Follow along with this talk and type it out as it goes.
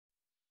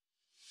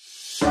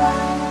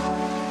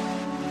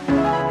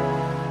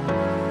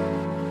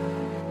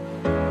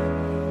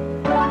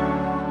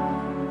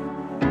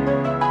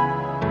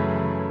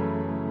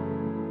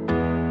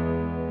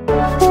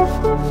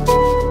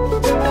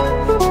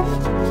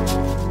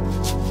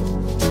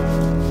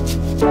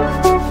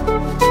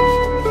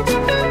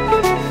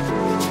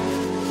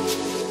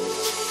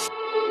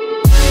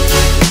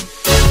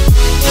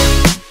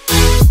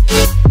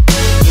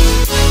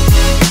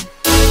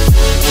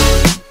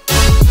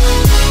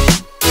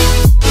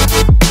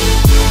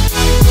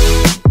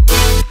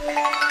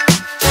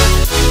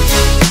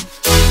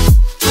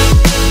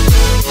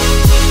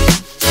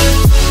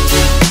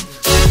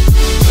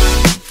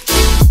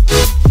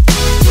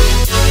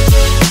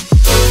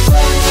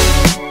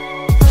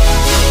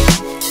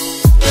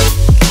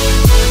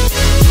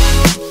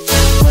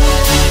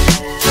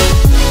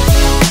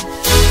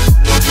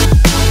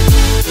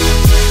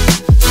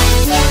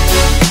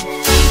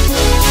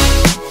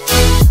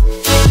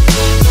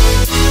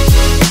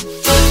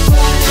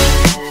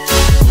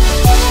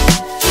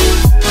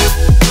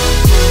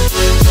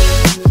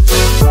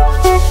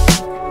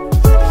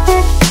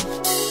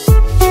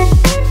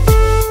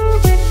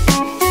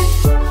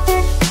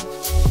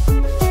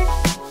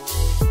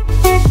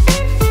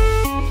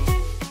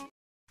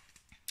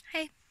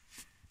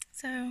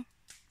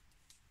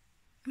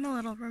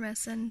little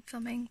remiss in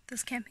filming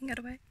this camping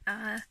getaway.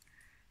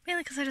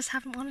 Mainly because I just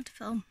haven't wanted to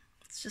film.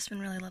 It's just been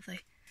really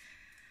lovely.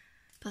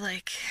 But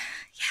like,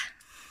 yeah.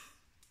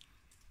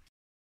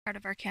 Part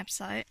of our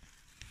campsite.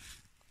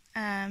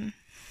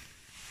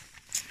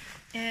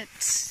 It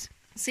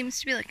seems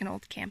to be like an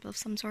old camp of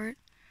some sort.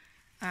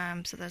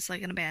 So there's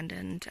like an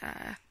abandoned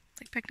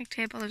like picnic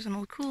table, there's an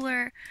old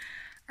cooler.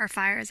 Our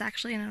fire is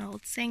actually in an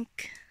old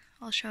sink.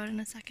 I'll show it in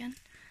a second.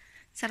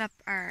 Set up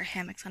our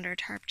hammocks under a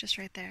tarp just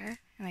right there,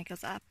 and it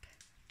goes up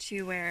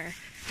to where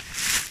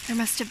there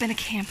must have been a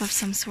camp of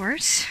some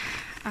sort.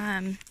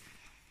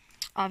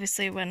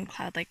 Obviously when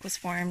Cloud Lake was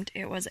formed,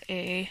 it was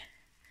a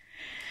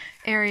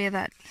area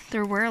that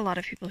there were a lot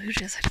of people who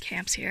just had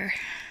camps here.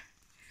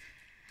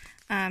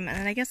 And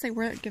I guess they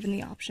weren't given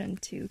the option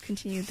to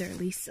continue their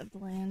lease of the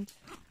land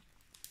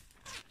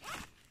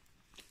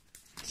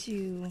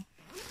to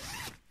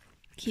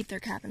keep their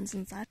cabins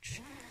and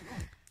such.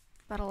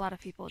 But a lot of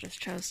people just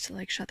chose to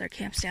like shut their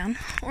camps down.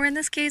 Or in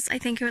this case, I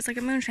think it was like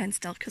a moonshine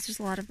still, because there's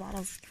a lot of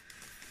bottles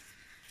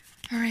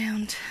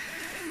around.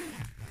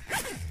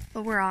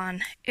 But we're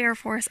on Air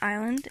Force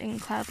Island in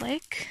Cloud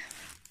Lake.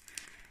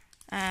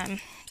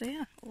 So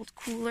yeah, old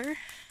cooler.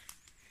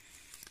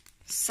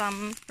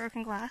 Some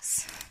broken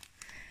glass.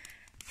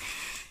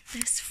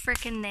 This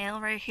frickin'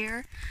 nail right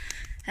here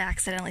I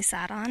accidentally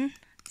sat on.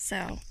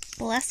 So,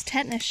 less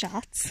tetanus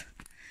shots.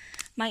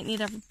 Might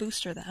need a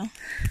booster though.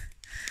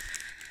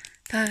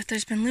 But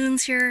there's been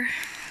loons here.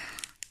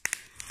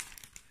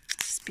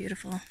 It's just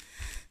beautiful.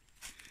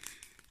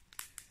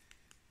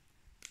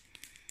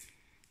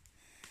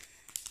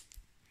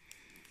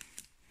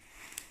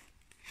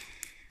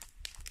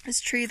 This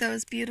tree though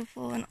is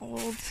beautiful and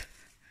old.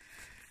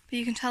 But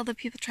you can tell the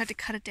people tried to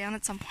cut it down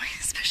at some point,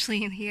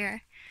 especially in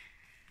here.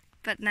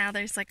 But now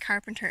there's like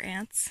carpenter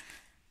ants.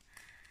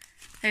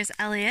 There's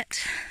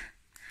Elliot.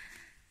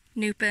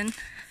 Nupin.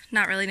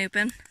 Not really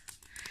Nupin.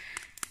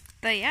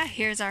 But yeah,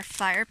 here's our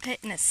fire pit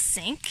and a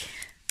sink.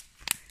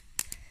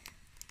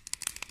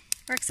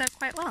 Works out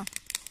quite well.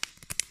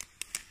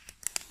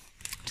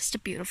 Just a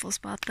beautiful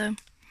spot though.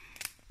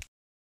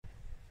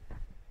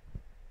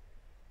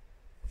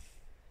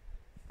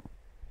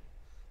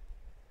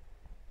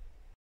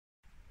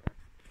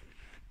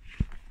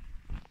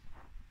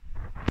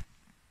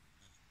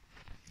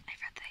 I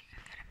read that you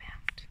could get a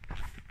mount.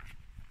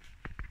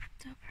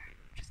 It's over,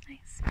 which is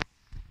nice.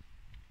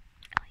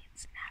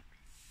 Elliot's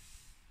napping.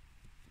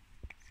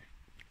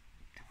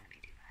 Don't want to be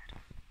too bad.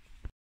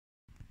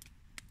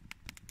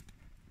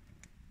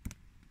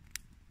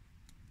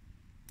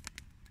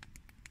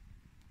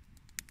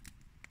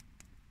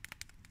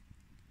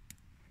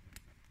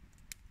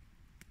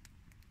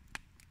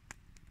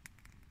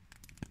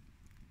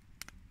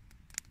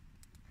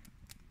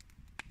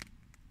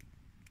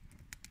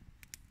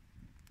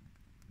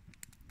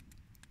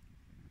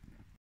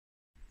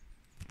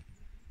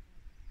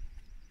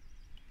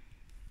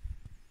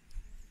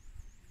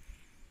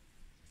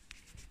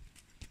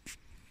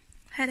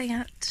 Heading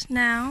out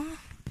now.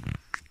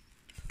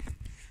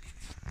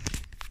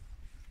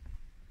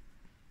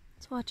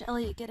 Let's watch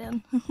Elliot get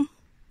in.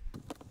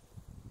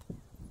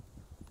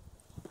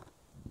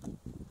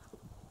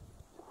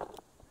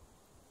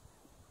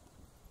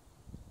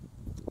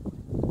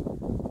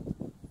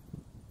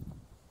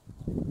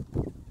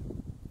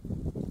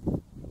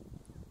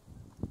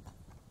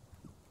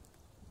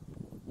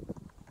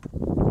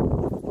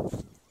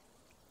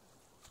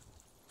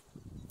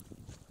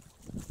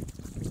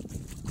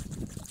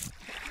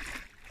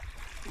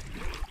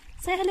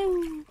 Say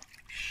hello.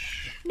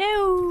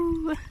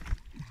 No.